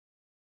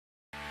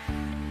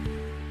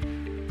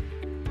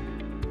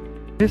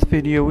In this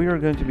video, we are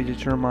going to be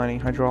determining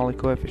hydraulic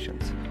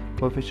coefficients,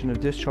 coefficient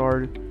of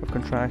discharge, of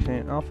contraction,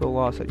 and of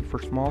velocity for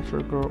small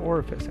circular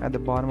orifice at the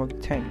bottom of the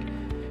tank,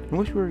 in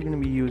which we are going to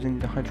be using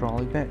the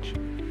hydraulic bench.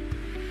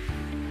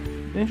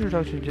 The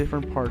introduction to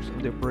different parts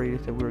of the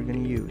apparatus that we are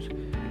going to use.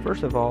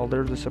 First of all,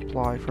 there's the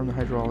supply from the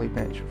hydraulic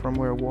bench, from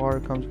where water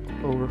comes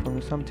over from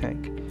the sump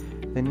tank.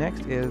 The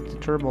next is the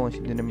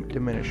turbulency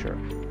diminisher.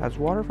 As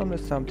water from the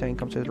sump tank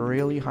comes at a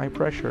really high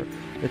pressure,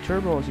 the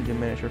turbulency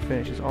diminisher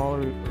finishes all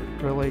the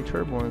relay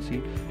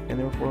turbulency and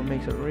therefore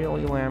makes a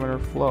really laminar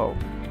flow.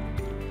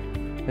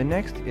 The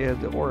next is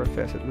the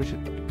orifice, which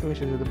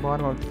is at the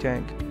bottom of the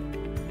tank.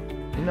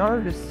 In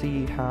order to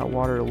see how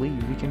water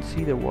leaves, we can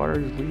see that water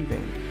is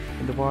leaving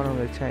in the bottom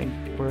of the tank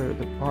where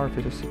the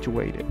orifice is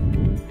situated.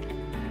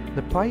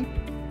 The pipe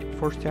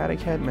for static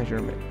head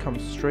measurement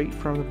comes straight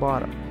from the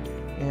bottom,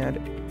 and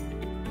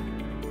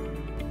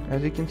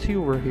as you can see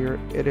over here,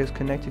 it is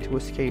connected to a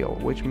scale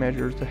which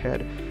measures the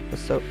head,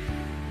 so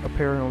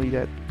apparently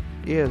that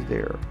is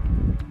there.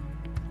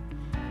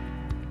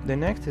 The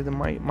next is the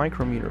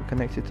micrometer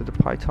connected to the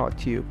pitot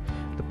tube.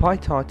 The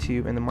pitot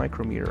tube and the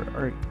micrometer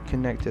are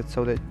connected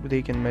so that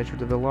they can measure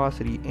the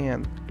velocity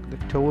and the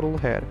total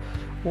head,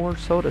 or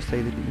so to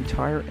say, the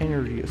entire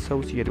energy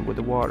associated with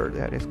the water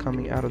that is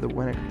coming out of the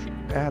vena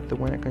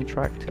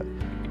contracta.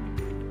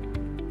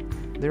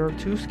 There are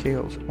two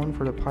scales, one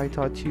for the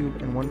pitot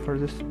tube and one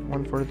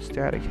for the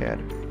static head,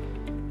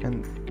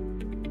 and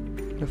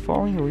the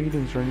following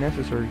readings are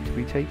necessary to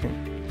be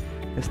taken.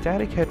 The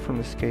static head from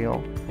the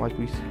scale, like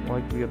we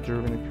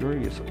observed in the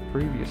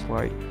previous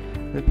slide,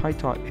 the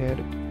pitot head,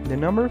 the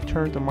number of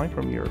turns the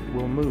micrometer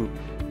will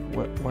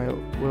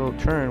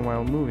turn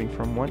while moving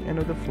from one end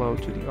of the flow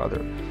to the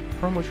other,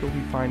 from which we'll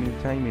be finding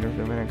the diameter of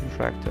the vena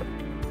contracta,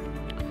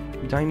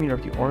 the diameter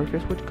of the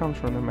orifice, which comes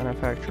from the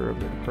manufacturer of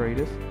the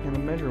apparatus, and the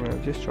measurement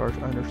of discharge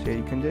under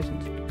steady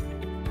conditions.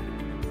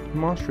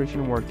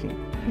 Demonstration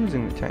working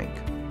using the tank.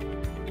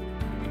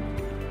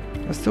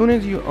 As soon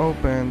as you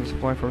open the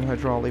supply from the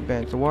hydraulic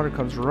bench, the water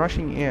comes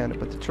rushing in,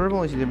 but the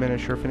turbulency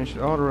diminisher finishes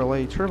all the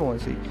relay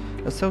turbulency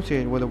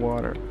associated with the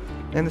water,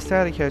 and the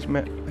static head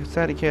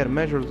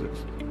measures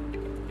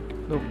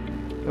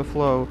the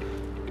flow,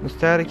 the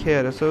static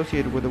head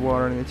associated with the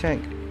water in the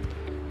tank.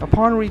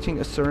 Upon reaching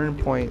a certain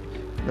point,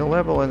 the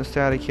level in the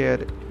static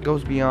head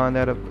goes beyond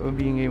that of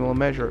being able to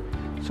measure,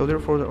 so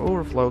therefore the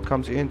overflow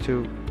comes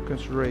into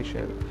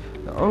consideration.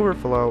 The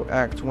overflow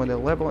acts when the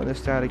level in the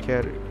static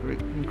head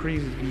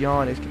increases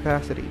beyond its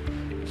capacity,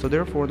 so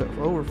therefore the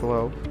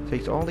overflow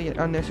takes all the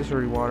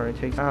unnecessary water and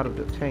takes out of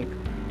the tank.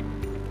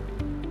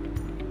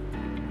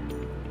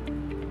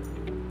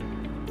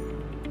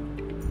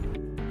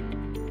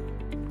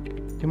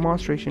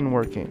 Demonstration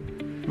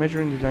working,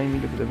 measuring the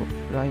diameter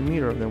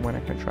of the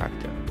vena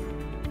contracta.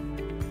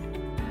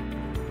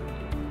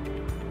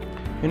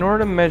 In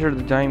order to measure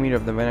the diameter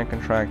of the vena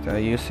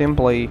contracta, you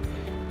simply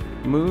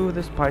move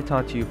this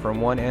pitot tube from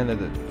one end of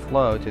the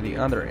flow to the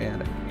other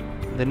end.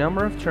 The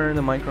number of turns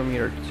the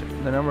micrometer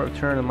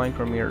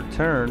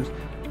turns,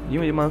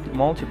 you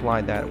multiply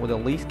that with the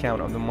least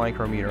count of the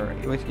micrometer,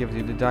 which gives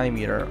you the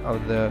diameter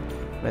of the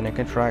vena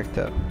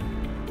contracta.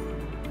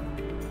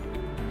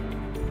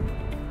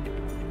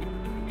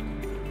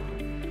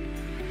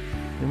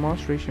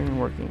 Demonstration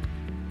working,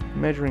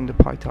 measuring the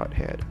pitot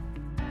head.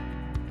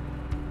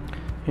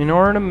 In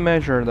order to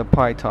measure the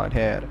pitot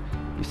head,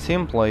 you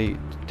simply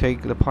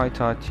take the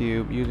pitot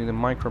tube using the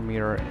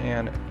micrometer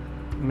and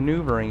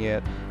maneuvering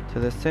it to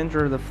the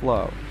center of the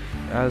flow.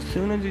 As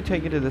soon as you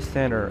take it to the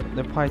center,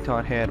 the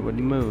pitot head would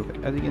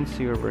move, as you can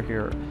see over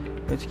here,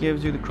 which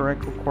gives you the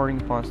correct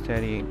recording upon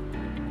steadying.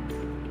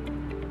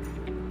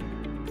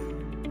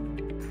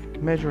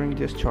 Measuring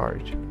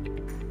discharge.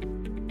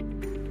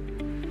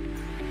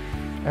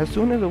 As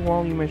soon as the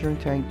volume measuring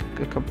tank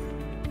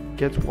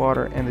gets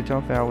water and the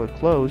dump valve is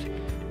closed,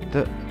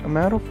 the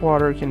amount of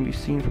water can be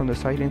seen from the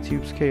sight and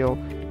tube scale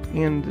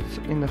in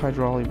the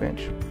hydraulic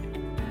bench.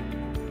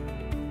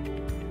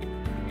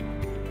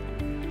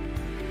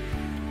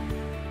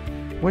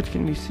 Which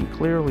can be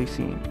clearly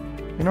seen.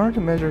 In order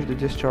to measure the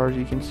discharge,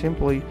 you can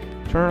simply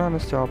turn on a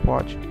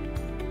stopwatch.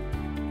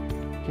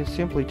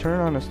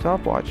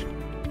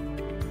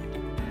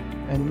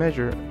 And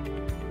measure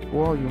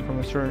volume from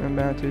a certain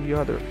amount to the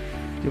other.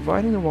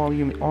 Dividing the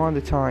volume on the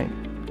time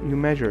you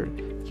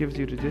measured gives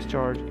you the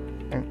discharge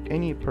and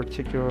any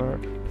particular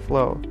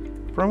flow,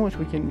 from which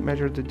we can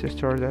measure the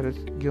discharge that is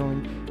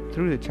going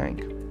through the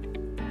tank.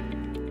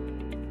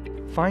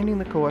 Finding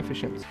the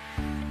coefficients.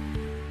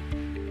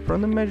 From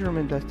the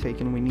measurement that's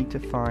taken, we need to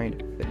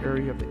find the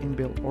area of the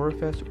inbuilt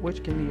orifice,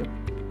 which can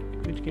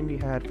be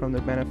had from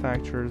the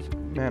manufacturer's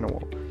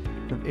manual.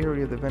 The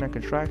area of the vena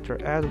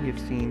contracta, as we have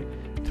seen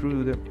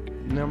through the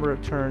number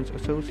of turns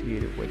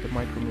associated with the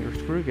micrometer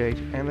screw gauge,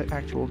 and the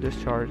actual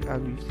discharge, as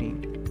we've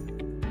seen.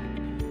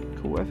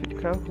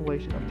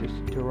 Calculation of this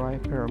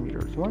derived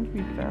parameters. Once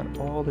we've found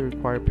all the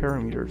required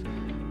parameters,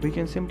 we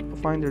can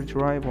find the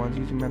derived ones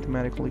using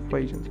mathematical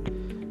equations.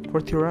 For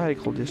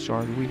theoretical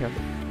discharge, we have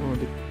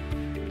the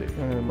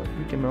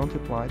we can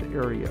multiply the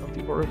area of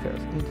the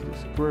orifice into the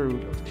square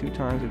root of 2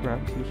 times the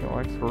gravitational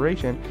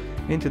acceleration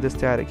into the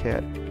static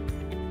head.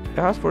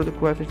 As for the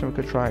coefficient of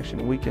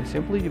contraction, we can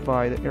simply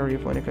divide the area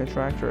of any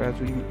contractor as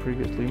we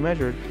previously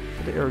measured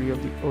with the area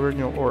of the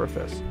original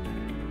orifice.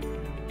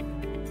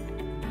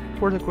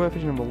 For the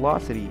coefficient of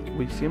velocity,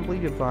 we simply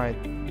divide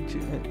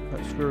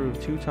square root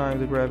of 2 times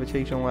the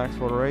gravitational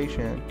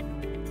acceleration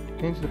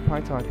into the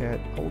pitot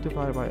head, all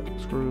divided by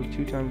square root of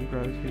 2 times the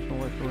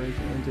gravitational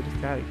acceleration into the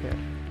static head.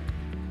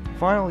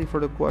 Finally, for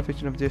the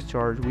coefficient of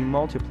discharge, we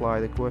multiply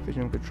the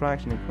coefficient of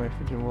contraction and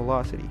coefficient of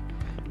velocity.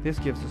 This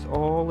gives us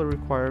all the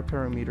required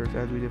parameters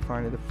as we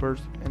defined in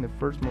the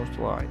firstmost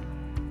slide.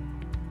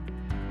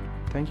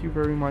 Thank you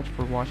very much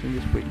for watching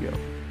this video.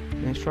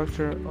 The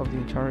instructor of the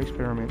entire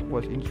experiment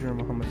was Engineer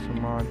Muhammad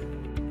Salman,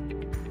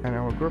 and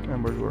our group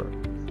members were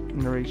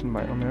narration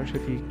by Omer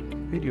Shafiq,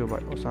 video by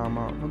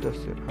Osama,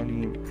 Mudassir,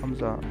 Halim,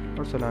 Hamza,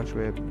 Arsalan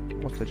Shoaib,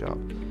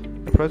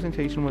 Mustajab. The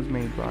presentation was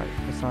made by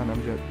Hassan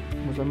Amjad,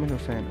 Muzammil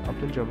Hussain,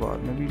 Abdul Jabbar,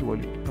 Nabil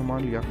Wali,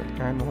 Rahman Liaquat,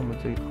 and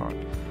Muhammad Zaid Khan.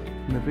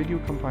 And the video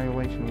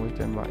compilation was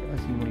done by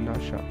Azimullah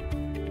Shah.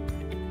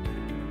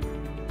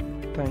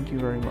 Thank you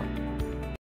very much.